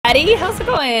Addie, how's it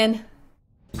going?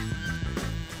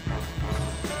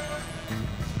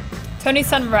 Tony's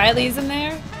son Riley's in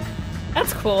there?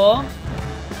 That's cool.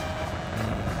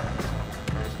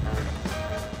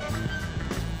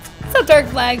 What's up, Dark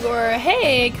Flagor?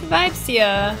 Hey, good vibes to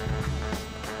ya.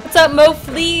 What's up, Mo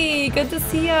Flea? Good to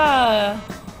see ya.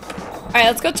 Alright,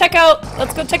 let's go check out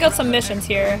some missions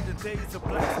here.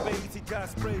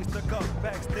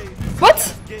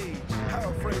 What?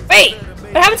 Wait!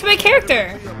 What happened to my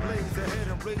character?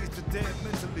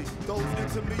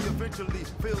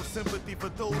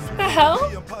 What the hell?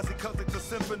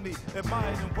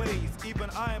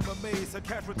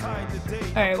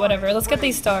 Alright, whatever. Let's get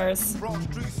these stars.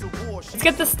 Let's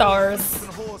get the stars.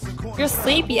 You're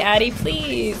sleepy, Addie,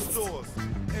 please.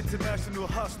 International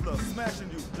hustler, smashing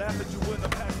you, laughing you when I'm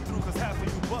passing through, cause half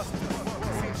of you busted.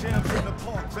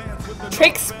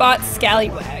 Trick spot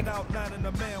scallywag.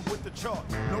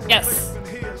 Yes.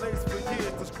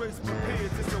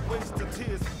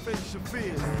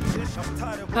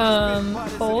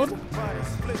 Hold?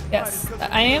 Yes,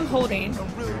 I am holding.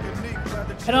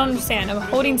 I don't understand. I'm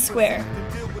holding square.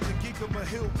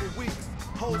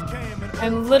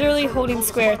 I'm literally holding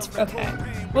square. Okay.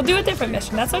 We'll do a different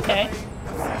mission. That's okay.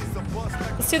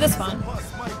 Let's do this one.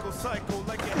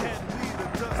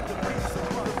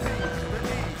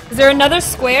 Is there another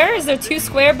square? Is there 2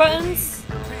 square buttons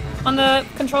on the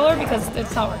controller? Because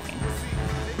it's not working.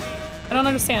 I don't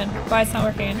understand why it's not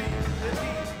working.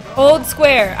 Hold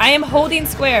square. I am holding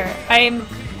square. I am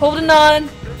holding on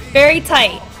very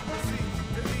tight.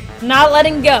 Not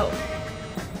letting go.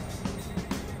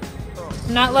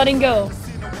 Not letting go.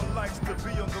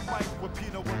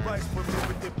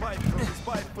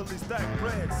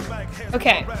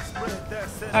 Okay.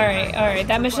 Alright.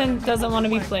 That mission doesn't want to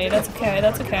be played. That's okay.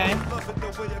 That's okay.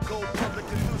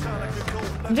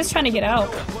 I'm just trying to get out.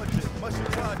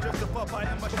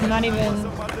 I'm not even...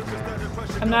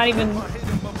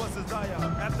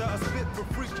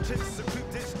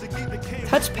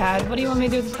 Touchpad? What do you want me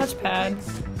to do with the touchpad?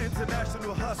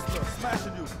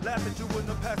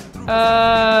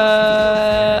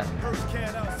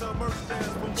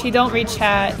 She don't read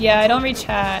chat. Yeah, I don't read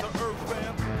chat.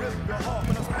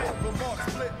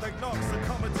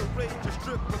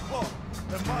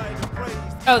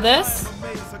 Oh, this?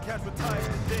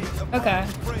 Okay.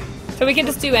 So we can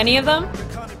just do any of them?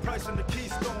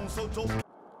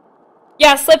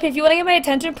 Yeah, Slip, if you want to get my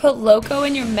attention, put Lowco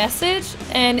in your message,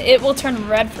 and it will turn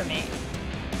red for me.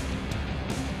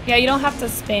 Yeah, you don't have to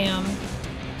spam.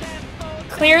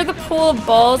 Clear the pool of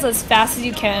balls as fast as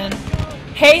you can.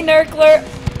 Hey, Nurkler!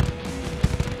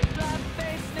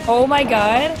 Oh my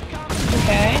god.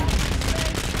 Okay.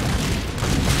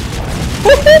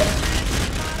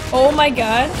 Oh my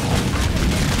god.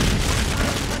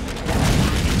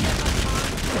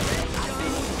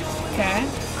 Okay.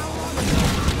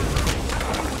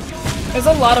 There's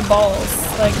a lot of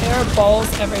balls. Like, there are balls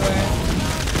everywhere.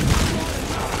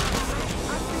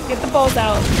 Get the balls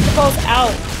out. Get the balls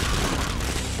out.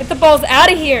 Get the balls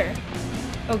out of here!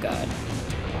 Oh god.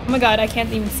 Oh my god, I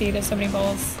can't even see. There's so many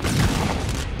balls.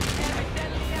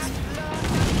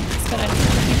 Just gonna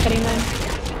keep hitting them.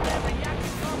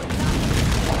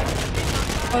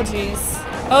 Oh jeez.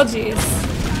 Oh jeez.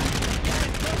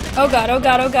 Oh god, oh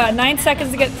god, oh god. 9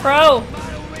 seconds to get pro!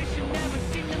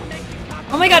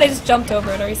 Oh my god, I just jumped over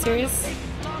it. Are you serious?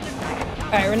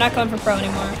 Alright, we're not going for pro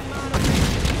anymore.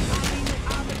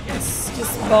 It's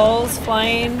just balls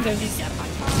flying. They're just...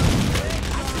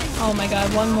 Oh my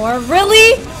god, one more.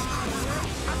 Really?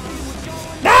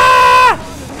 Ah!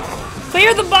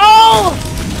 Clear the ball!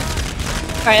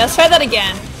 Alright, let's try that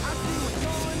again.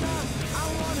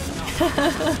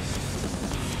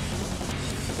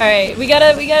 Alright, we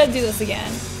gotta do this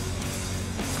again.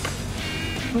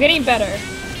 I'm getting better.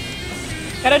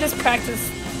 Gotta just practice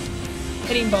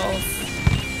hitting balls.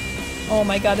 Oh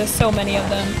my god, there's so many of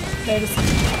them. They're just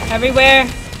everywhere.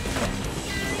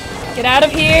 Get out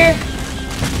of here!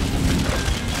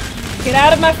 Get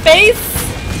out of my face!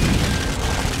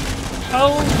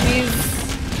 Oh, jeez.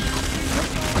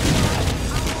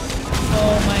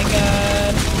 Oh my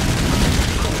god.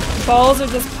 Balls are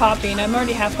just popping. I'm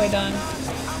already halfway done.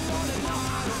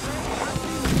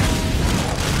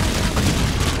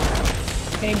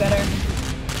 Getting better.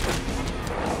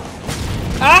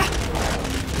 Ah!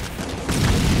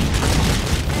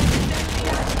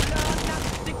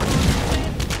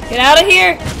 Get out of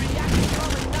here!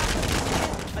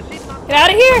 Get out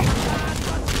of here!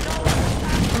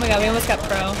 Oh my god, we almost got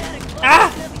pro.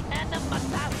 Ah!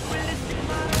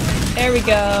 There we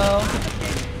go.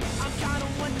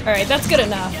 Alright, that's good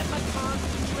enough.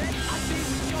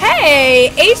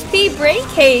 Hey, HP Brain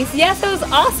Case. Yes, it was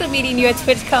awesome meeting you at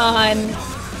TwitchCon.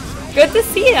 Good to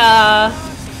see ya.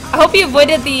 I hope you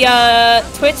avoided the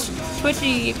Twitch.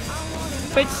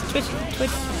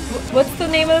 What's the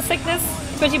name of the sickness?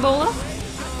 Twitch Ebola?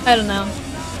 I don't know.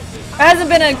 There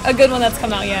hasn't been a good one that's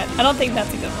come out yet. I don't think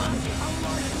that's a good one.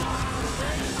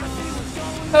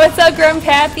 What's up,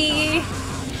 Grumpappy?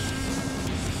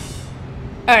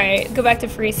 Alright, go back to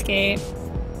free skate.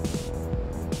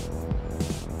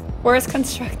 Worst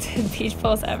constructed beach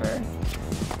balls ever.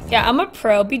 Yeah, I'm a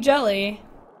pro. Be jelly.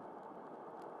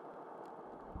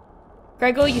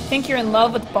 Grego, you think you're in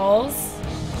love with balls?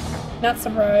 Not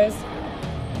surprised.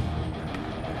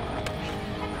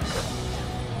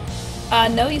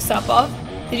 No, you stop off.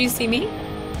 Did you see me?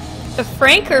 The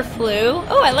Franker flu.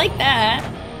 Oh, I like that.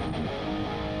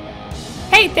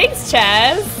 Hey, thanks,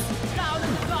 Chaz.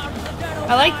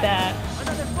 I like that.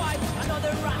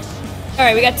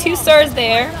 Alright, we got 2 stars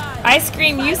there. I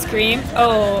scream, you scream.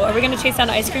 Oh, are we gonna chase down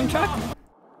an ice cream truck?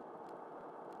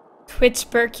 Twitch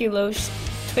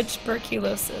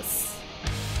tuberculosis.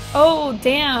 Oh,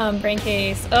 damn, brain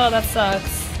case. Oh, that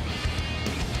sucks.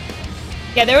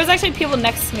 Yeah, there was actually people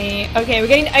next to me. Okay, we're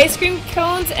getting ice cream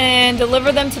cones and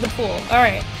deliver them to the pool.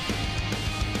 Alright.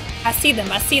 I see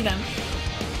them, I see them.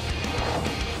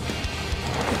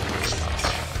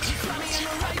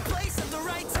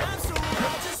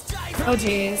 Oh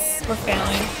jeez, we're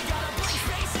failing.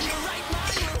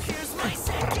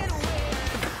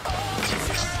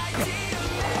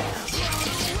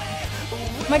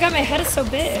 Oh my god, my head is so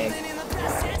big. I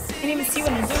can't even see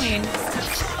what I'm doing.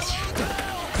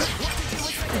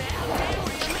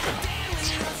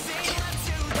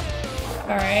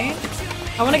 Alright.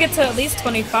 I want to get to at least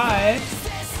 25.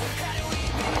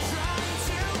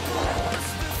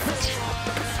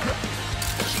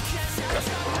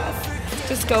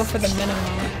 Just go for the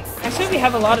minimum. Actually, we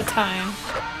have a lot of time.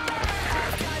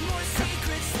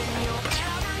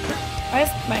 Why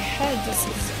is my head just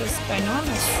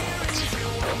ginormous?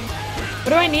 What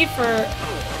do I need for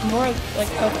more, like,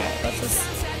 okay, let's just...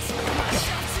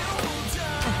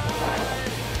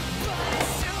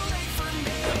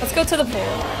 Let's go to the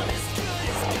pool.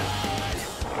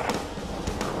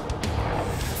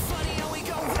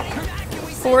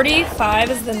 $45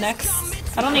 is the next.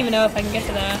 I don't even know if I can get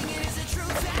to that.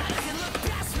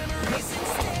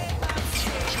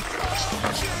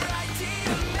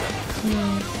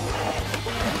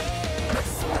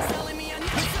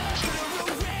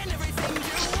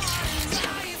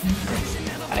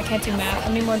 I can't do math. How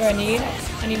many more do I need?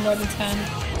 I need more than 10.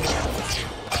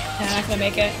 Yeah, I'm not gonna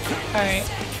make it. Alright.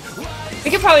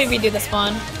 We could probably redo this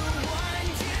one.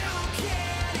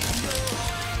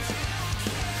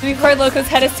 Maybe poor Lowco's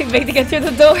head is too big to get through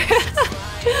the door.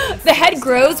 The head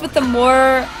grows with the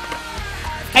more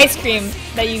ice cream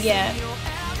that you get.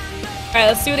 Alright,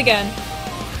 let's do it again.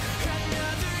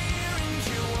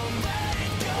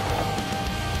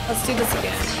 Let's do this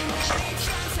again.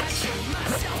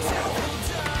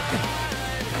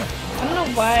 I don't know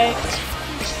why.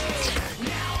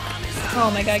 Oh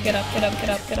my god, get up, get up, get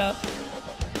up, get up.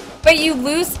 Wait, you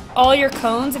lose all your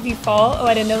cones if you fall? Oh,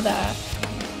 I didn't know that.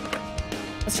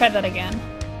 Let's try that again.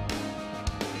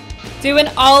 Do an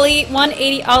ollie,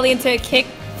 180 ollie into a kick,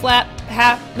 flap,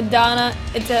 half, Madonna,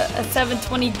 into a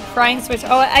 720 frying switch.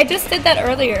 Oh, I just did that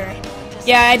earlier.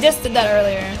 Yeah, I just did that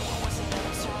earlier.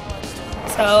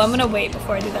 So I'm gonna wait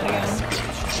before I do that again.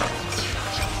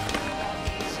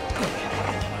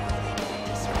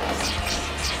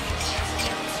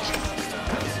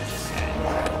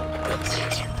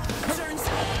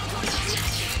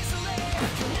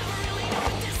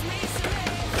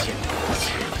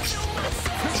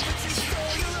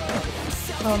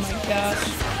 Oh my gosh.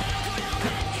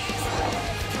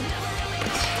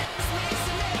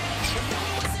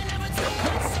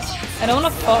 I don't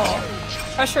want to fall.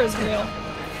 Pressure is real.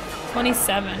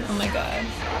 27. Oh my god.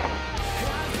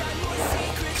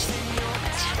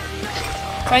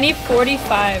 So I need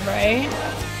 45, right?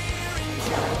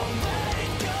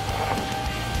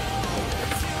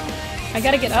 I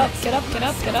gotta get up, get up, get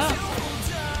up, get up.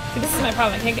 See, this is my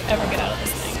problem. I can't ever get out of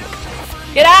this thing.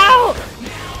 Get out!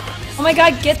 Oh my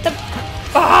god, get the...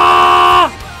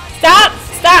 Ah! Stop!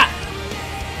 Stop!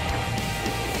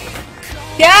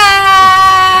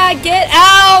 Yeah! Get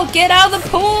out! Get out of the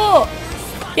pool!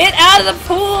 Get out of the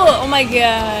pool! Oh my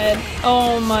god.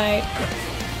 Oh my...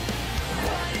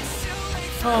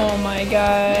 Oh my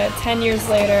god. 10 years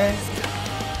later.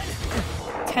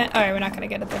 Alright, we're not gonna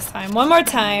get it this time. One more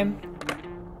time.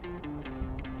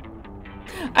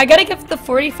 I gotta get the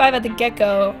 45 at the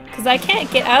get-go, because I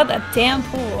can't get out of that damn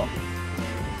pool.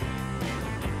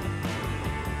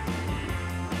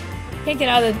 Can't get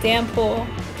out of the damn pool.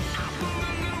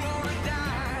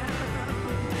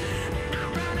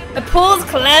 The pool's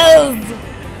closed!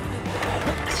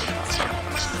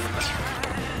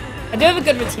 I do have a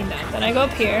good routine though. Then I go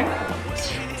up here.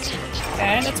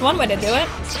 Okay, that's one way to do it.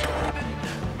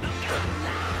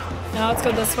 Now let's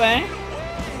go this way.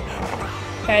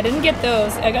 Okay, I didn't get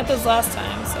those. I got those last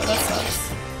time, so that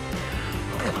sucks.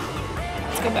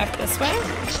 Let's go back this way.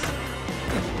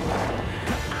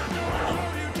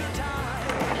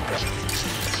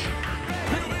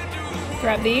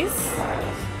 Grab these.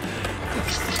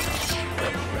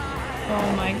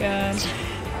 Oh my god.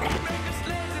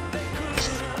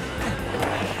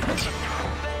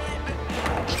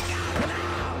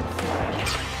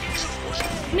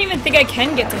 I don't even think I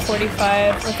can get to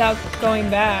 45 without going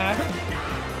back.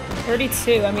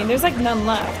 32, I mean, there's like none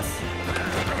left.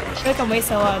 I feel like I'm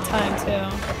wasting a lot of time too.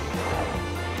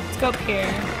 Let's go up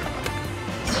here.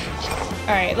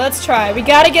 Alright, let's try. We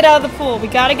gotta get out of the pool. We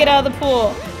gotta get out of the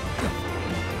pool.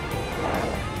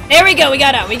 There we go, we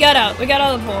got out. We got out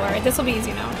of the pool. Alright, this will be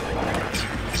easy now.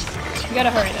 We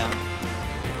gotta hurry though.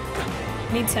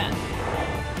 Need 10.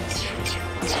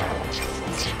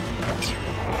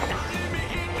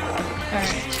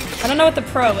 Alright. I don't know what the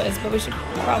pro is, but we should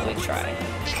probably try.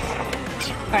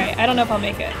 Alright, I don't know if I'll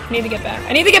make it. I need to get back.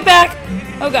 I need to get back!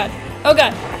 Oh god. Oh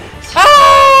god.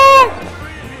 Ah!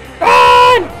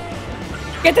 Run!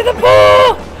 Get to the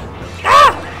pool!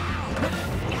 Ah!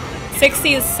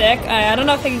 60 is sick. I don't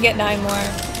know if I can get 9 more.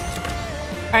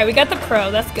 Alright, we got the pro.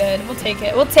 That's good. We'll take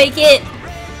it. We'll take it!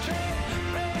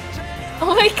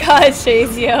 Oh my god,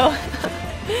 Shazio.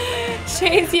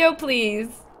 Shazio, please.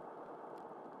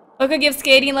 Lowco gives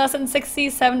skating lessons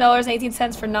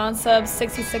 $67.18 for non-subs,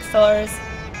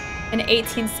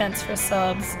 $66.18 for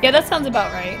subs. Yeah, that sounds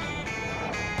about right.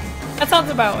 That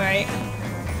sounds about right.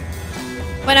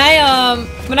 When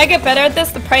I get better at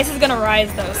this, the price is gonna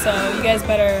rise though, so you guys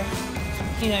better,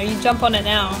 you know, you jump on it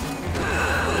now.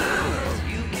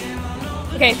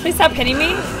 Okay, please stop hitting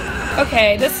me.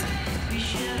 Okay, this.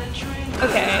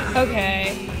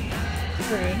 Okay.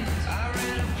 Rude.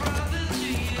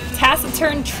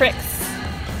 Taciturn tricks.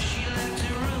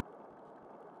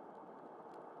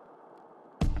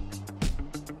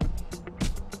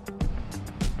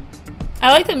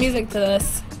 I like the music to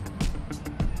this.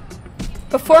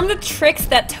 Perform the tricks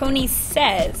that Tony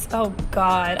says. Oh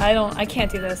god, I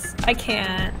can't do this. I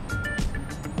can't.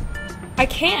 I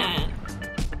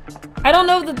don't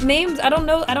know the names. I don't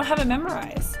have it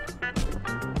memorized.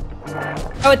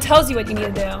 Oh, it tells you what you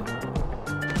need to do.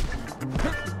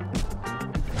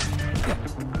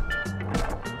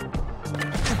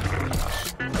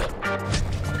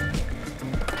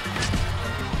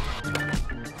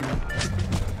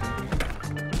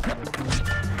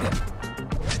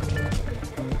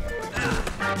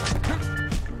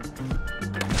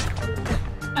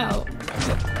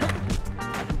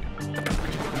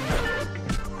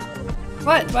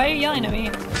 What? Why are you yelling at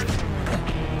me?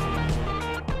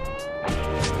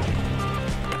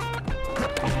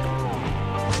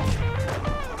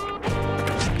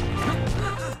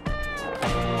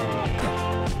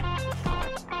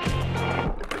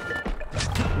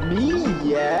 Me,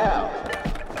 yeah.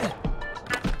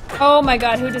 Oh my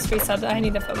god, who just resubbed? I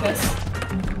need to focus.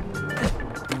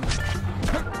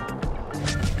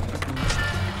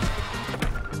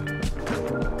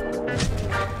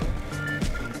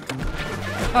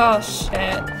 Oh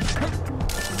shit.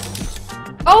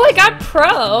 Oh, I got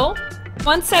pro!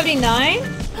 179?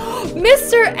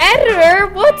 Mr. Editor!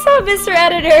 What's up, Mr.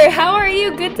 Editor? How are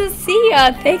you? Good to see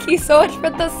ya! Thank you so much for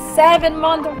the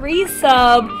 7-month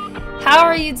resub! How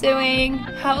are you doing?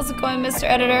 How's it going, Mr.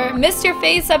 Editor? Missed your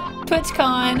face at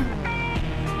TwitchCon.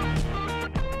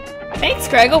 Thanks,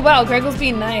 Greg. Oh wow, Greg was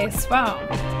being nice. Wow.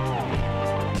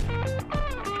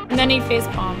 And then he face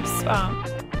palms. Wow.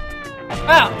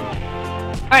 Wow.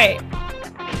 Alright.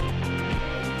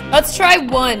 Let's try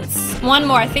once. One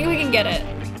more. I think we can get it.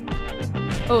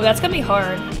 Oh, that's gonna be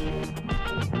hard.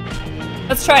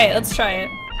 Let's try it. Let's try it.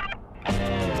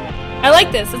 I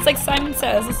like this. It's like Simon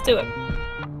Says. Let's do it.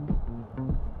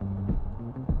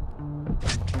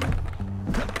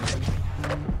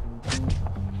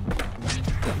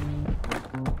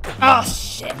 Oh,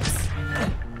 shit.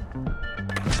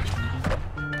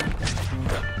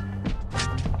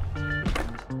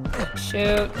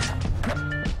 Shoot.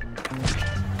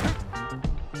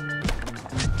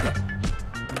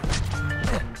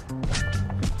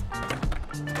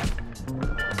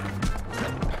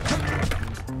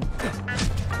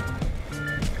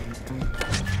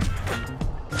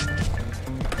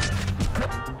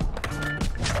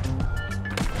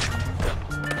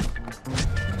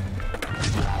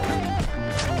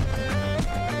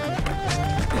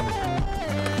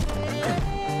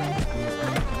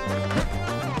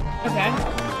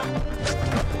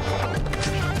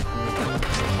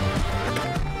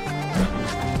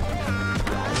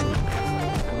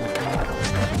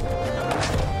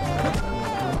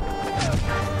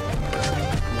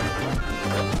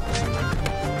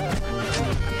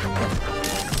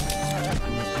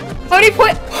 many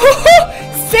points?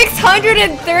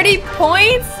 630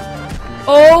 points?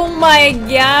 Oh my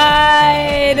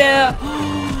god.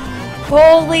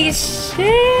 Holy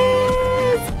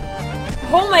shit.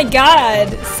 Oh my god.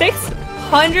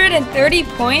 630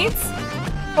 points?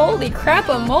 Holy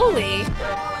crap-a-moly.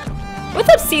 What's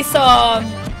up, Seesaw?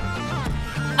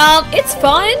 It's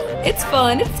fun. It's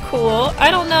fun. It's cool. I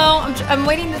don't know. I'm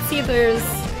waiting to see if there's...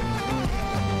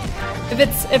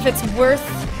 If it's worth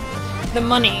the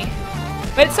money.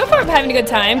 But so far I'm having a good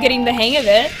time getting the hang of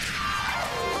it.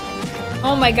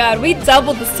 Oh my god, we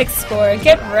doubled the 6 score.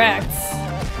 Get wrecked.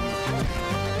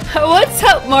 What's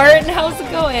up, Martin? How's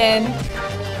it going?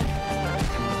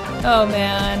 Oh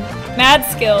man. Mad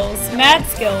skills. Mad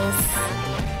skills.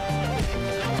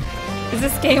 Is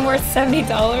this game worth $70?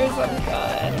 Oh god.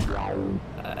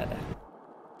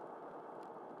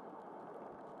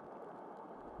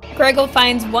 Gregor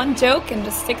finds one joke and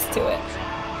just sticks to it.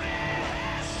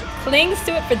 Clings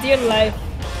to it for dear life.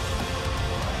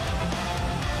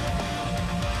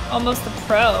 Almost a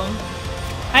pro.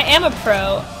 I am a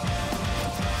pro.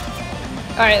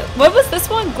 Alright, what was this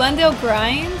one? Glendale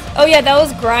Grind? Oh yeah, that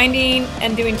was grinding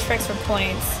and doing tricks for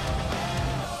points.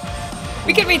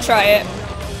 We could retry it.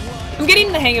 I'm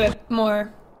getting the hang of it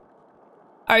more.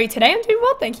 Are you today? I'm doing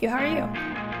well, thank you. How are you?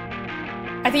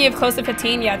 I think you have close to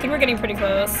 15. Yeah, I think we're getting pretty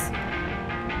close.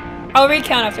 I'll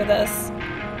recount after this.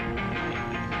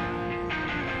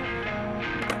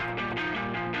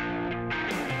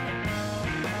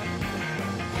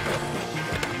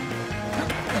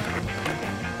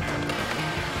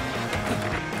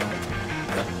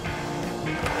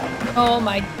 Oh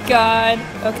my god.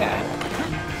 Okay.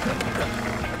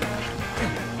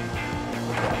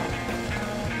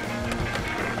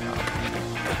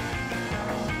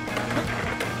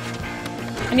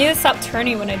 I need to stop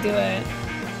turning when I do it.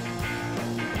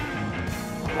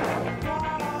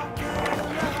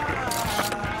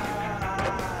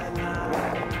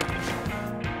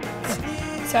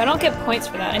 So I don't get points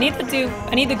for that. I need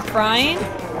to grind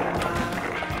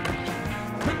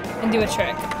and do a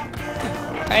trick.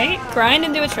 Right? Grind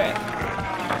and do a trick.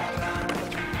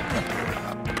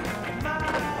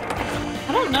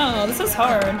 I don't know, this is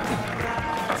hard.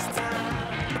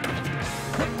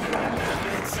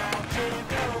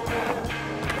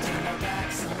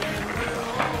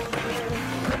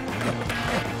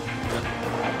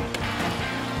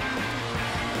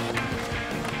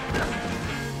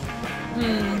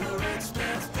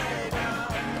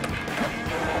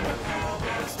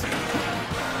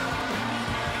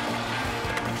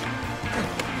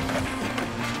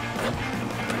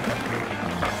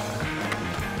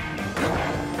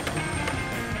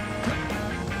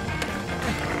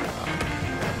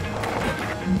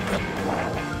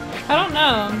 I don't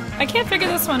know. I can't figure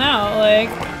this one out. Like,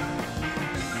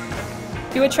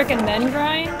 do a trick and then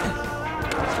grind?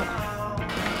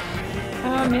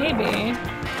 Maybe.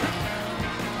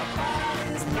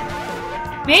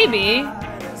 Maybe.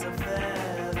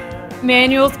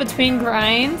 Manuals between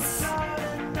grinds?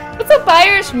 What's up,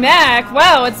 Irish Mac?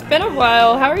 Wow, it's been a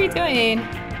while. How are you doing?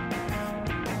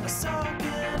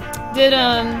 Did,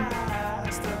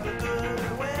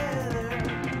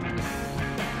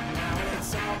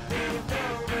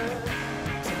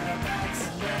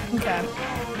 okay.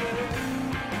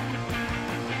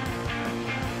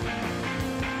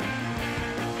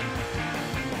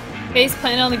 Face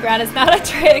planted on the ground is not a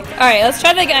trick. Alright, let's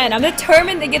try that again. I'm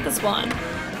determined to get this one.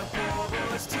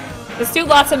 Let's do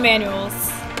lots of manuals.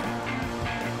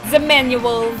 The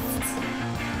manuals.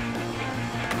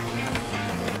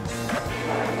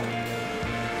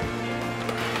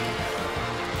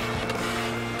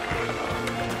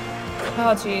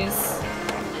 Oh, jeez.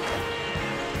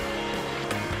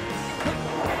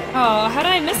 Oh, how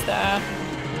did I miss that?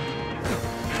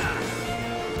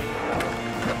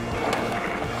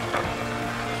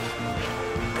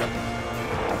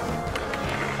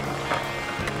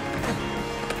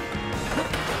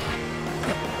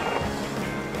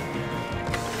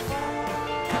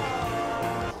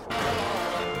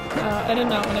 I did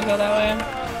not want to go that way.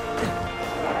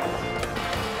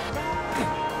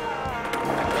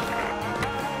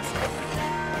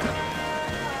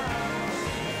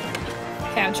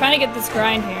 Okay, I'm trying to get this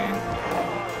grind here.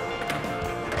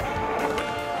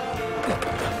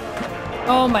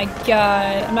 Oh my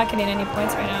god, I'm not getting any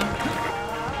points right now.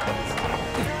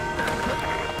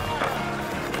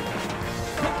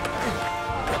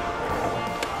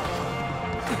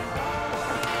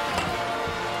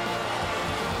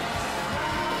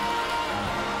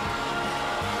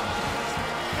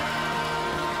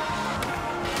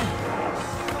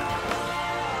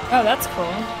 Oh, that's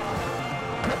cool.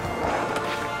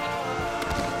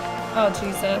 Oh,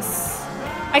 Jesus.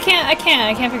 I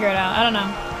can't figure it out. I don't know.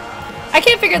 I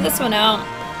can't figure this one out.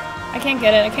 I can't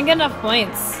get it. I can't get enough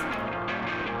points.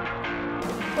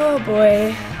 Oh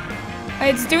boy.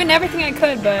 I was doing everything I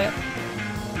could, but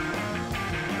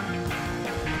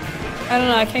I don't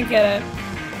know, I can't get it.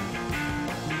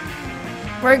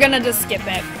 We're gonna just skip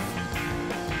it.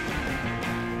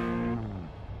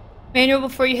 Manual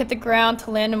before you hit the ground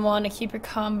to land in one to keep your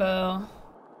combo.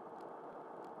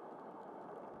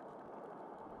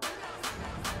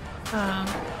 I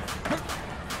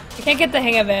can't get the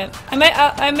hang of it. I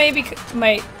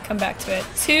might come back to it.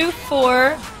 2,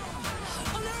 4,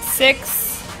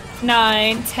 6,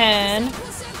 9, 10,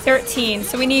 13.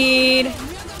 So we need...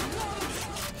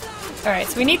 Alright,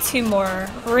 so we need 2 more.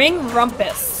 Ring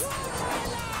Rumpus.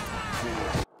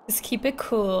 Just keep it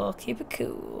cool. Keep it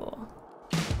cool.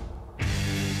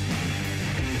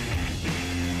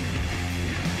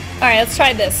 Alright, let's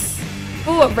try this.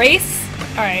 Ooh, a race?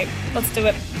 Alright, let's do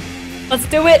it. Let's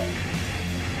do it!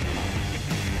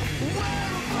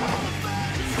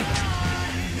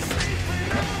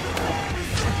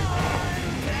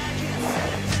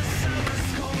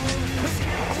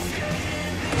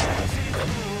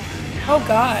 Oh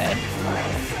god.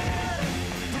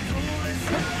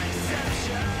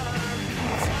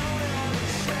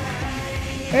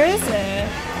 Where is it?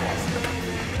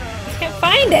 I can't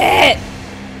find it!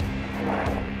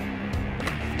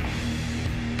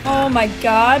 Oh my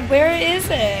god, where is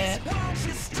it?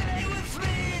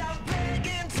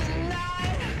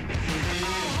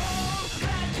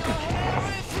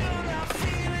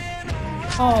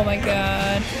 Oh my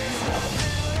god.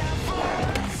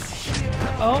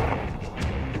 Oh.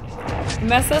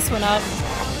 Mess this one up.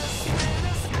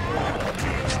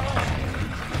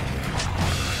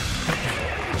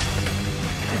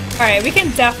 Alright, we can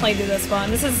definitely do this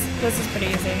one. This is pretty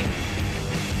easy.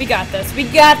 We got this. We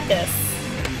got this.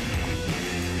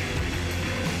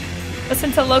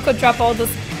 Listen to Lowco drop all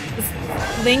this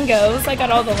lingos. I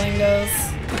got all the lingos.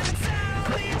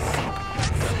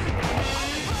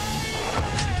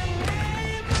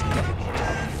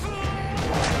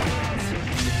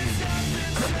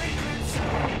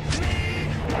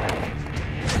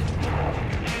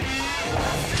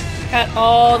 Got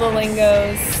all the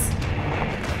lingos.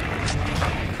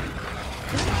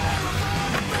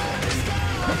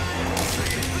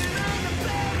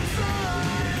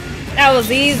 That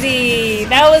was easy.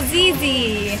 That was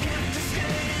easy.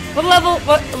 What level?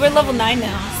 We're level 9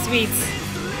 now. Sweet.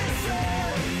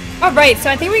 All right, so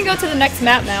I think we can go to the next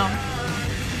map now.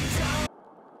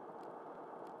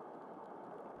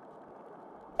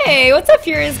 Hey, what's up,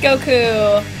 Furious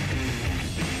Goku?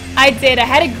 I did. I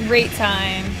had a great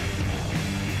time.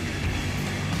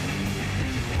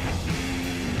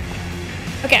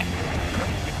 Okay.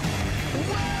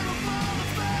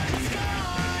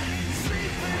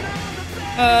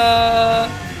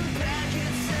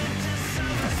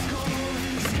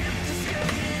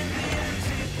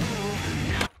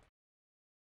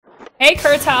 Hey,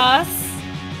 Kurtas.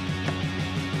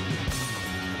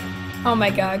 Oh my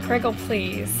god, Criggle,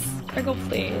 please. Criggle,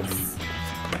 please.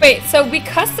 Wait, so we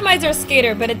customized our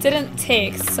skater, but it didn't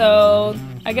take, so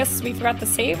I guess we forgot to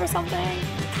save or something?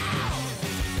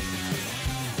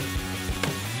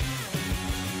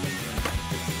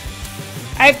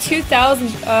 I have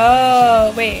 2,000.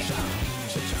 Oh, wait.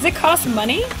 Does it cost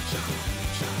money?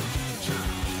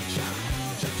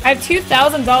 I have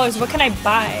 $2,000. What can I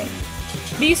buy?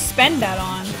 What do you spend that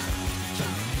on?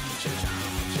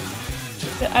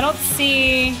 I don't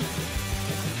see.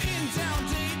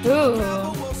 Ooh.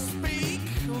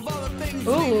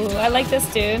 Ooh, I like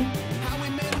this dude.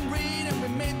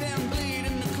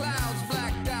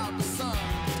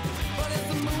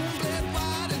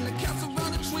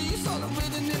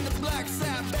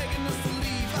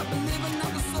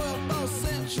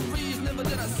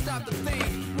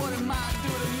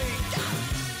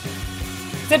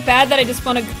 Is it bad that I just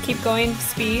want to keep going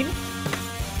speed?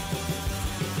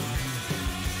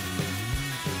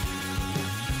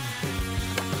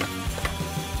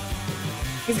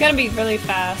 He's gonna be really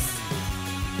fast.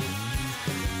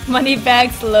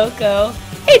 Moneybags Lowco.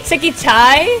 Hey, Chicky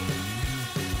Chai!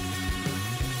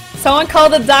 Someone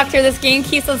called the doctor. This game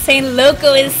keeps on saying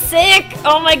Lowco is sick!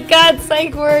 Oh my god,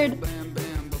 psych word.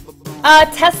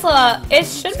 Tesla, it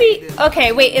should be...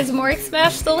 Okay, wait, is Morix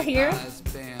Smash still here?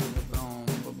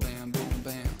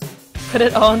 Put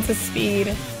it all into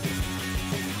speed.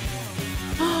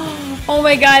 Oh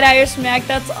my god, Irish Mac,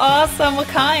 that's awesome. What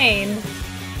kind?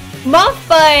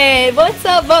 Muffet! What's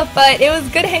up, Muffet? It was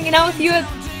good hanging out with you at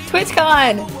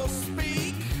TwitchCon.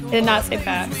 Did not say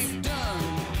facts.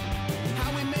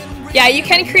 Yeah, you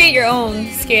can create your own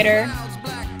skater.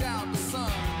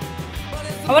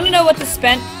 I want to know what the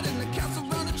spent.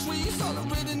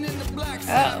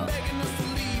 Oh.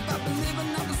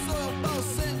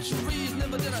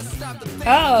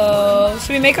 Oh,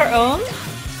 should we make our own?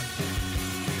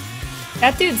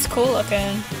 That dude's cool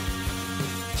looking.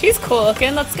 She's cool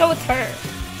looking. Let's go with her.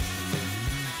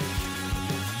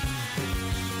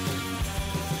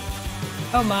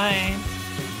 Oh my.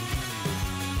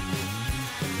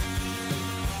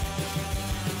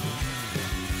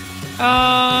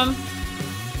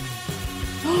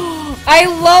 I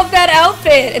love that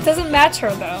outfit. It doesn't match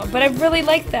her though, but I really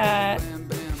like that.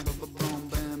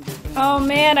 Oh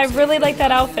man, I really like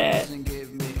that outfit.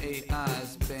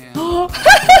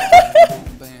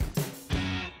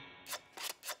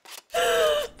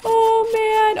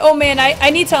 Oh man, I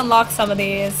need to unlock some of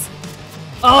these.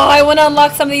 Oh, I want to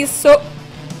unlock some of these so...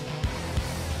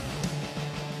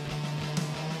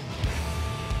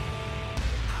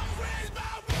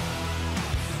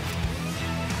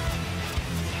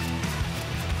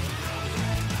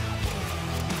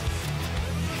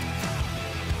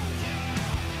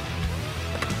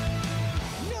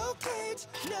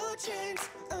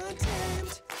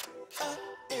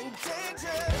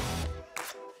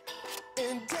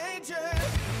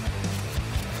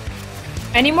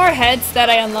 Any more heads that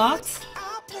I unlocked?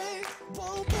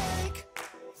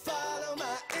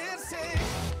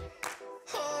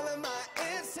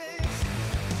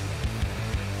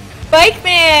 Bike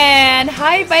Man!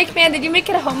 Hi, Bike Man. Did you make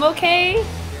it home okay?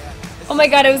 Oh my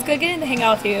god, it was good getting to hang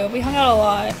out with you. We hung out a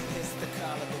lot.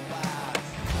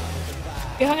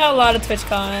 We hung out a lot at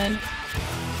TwitchCon.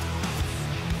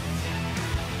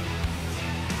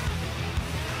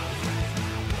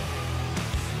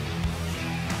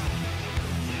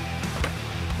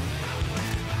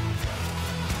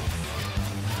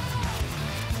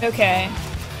 Okay.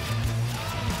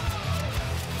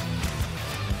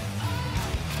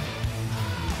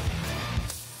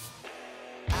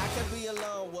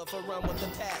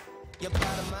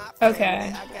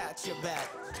 Okay.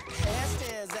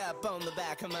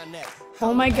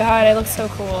 Oh my god, I look so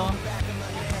cool.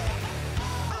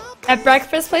 That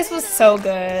breakfast place was so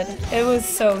good. It was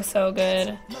so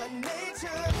good.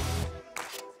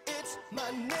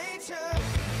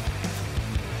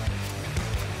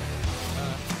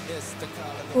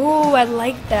 Ooh, I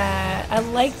like that. I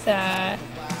like that.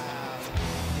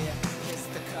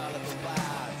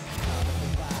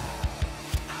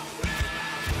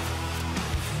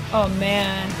 Oh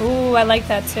man. Ooh, I like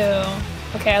that too.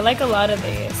 Okay, I like a lot of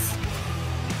these.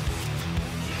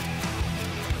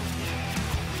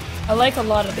 I like a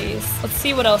lot of these. Let's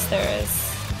see what else there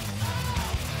is.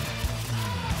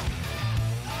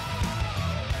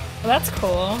 Well, that's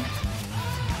cool.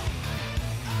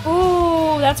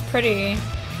 Ooh, that's pretty.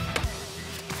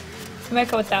 I might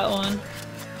go with that one.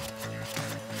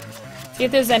 See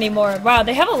if there's any more. Wow,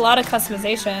 they have a lot of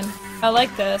customization. I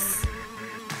like this.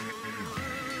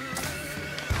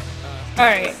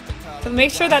 Alright. So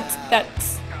make sure that's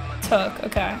took.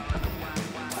 Okay.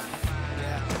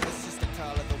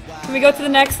 Can we go to the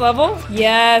next level?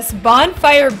 Yes.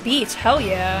 Bonfire Beach. Hell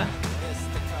yeah.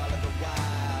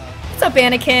 What's up,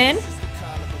 Anakin?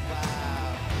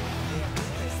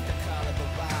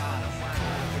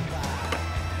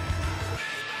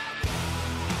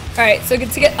 Alright, so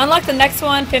to unlock the next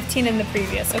one, 15 in the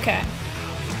previous. Okay.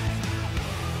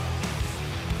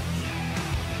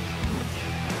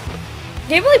 I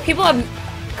can't believe people have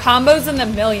combos in the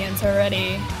millions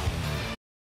already.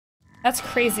 That's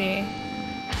crazy.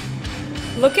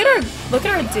 Look at our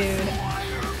dude.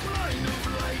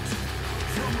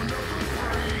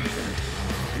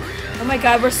 Oh my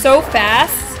god, we're so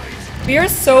fast. We are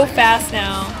so fast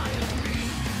now.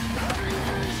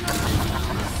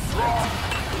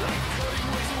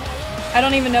 I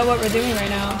don't even know what we're doing right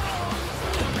now.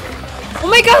 Oh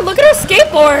my god, look at our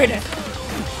skateboard!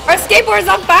 Our skateboard's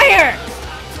on fire!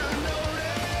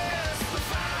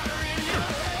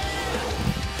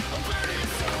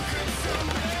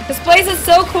 This place is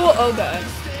so cool. Oh god.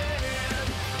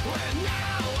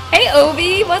 Hey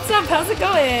Ovi, what's up? How's it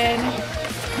going?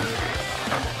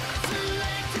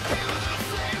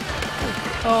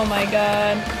 Oh my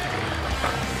god.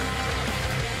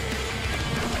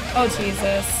 Oh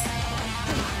Jesus.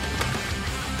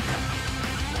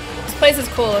 This place is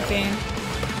cool looking.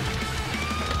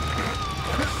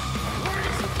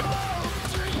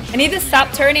 I need to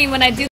stop turning when I do